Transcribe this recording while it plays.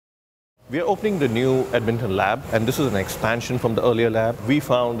We are opening the new Edmonton Lab, and this is an expansion from the earlier lab. We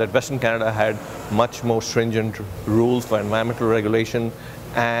found that Western Canada had much more stringent rules for environmental regulation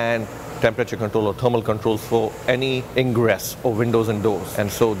and temperature control or thermal controls for any ingress or windows and doors.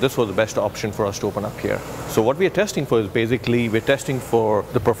 And so this was the best option for us to open up here. So what we are testing for is basically, we're testing for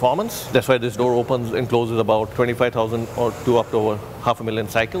the performance. That's why this door opens and closes about 25,000 or to up to over 500,000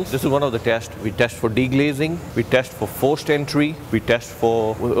 cycles. This is one of the tests. We test for deglazing, we test for forced entry, we test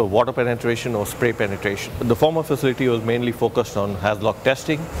for water penetration or spray penetration. The former facility was mainly focused on HAZLOC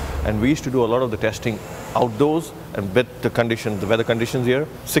testing, and we used to do a lot of the testing outdoors, and with the conditions, the weather conditions here,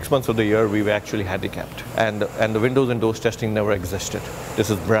 6 months of the year we were actually handicapped, and the windows and doors testing never existed. This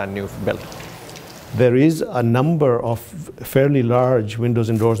is brand new built. There is a number of fairly large windows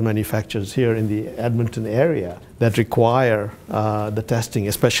and doors manufacturers here in the Edmonton area that require the testing,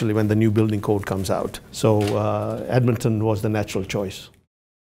 especially when the new building code comes out. So Edmonton was the natural choice.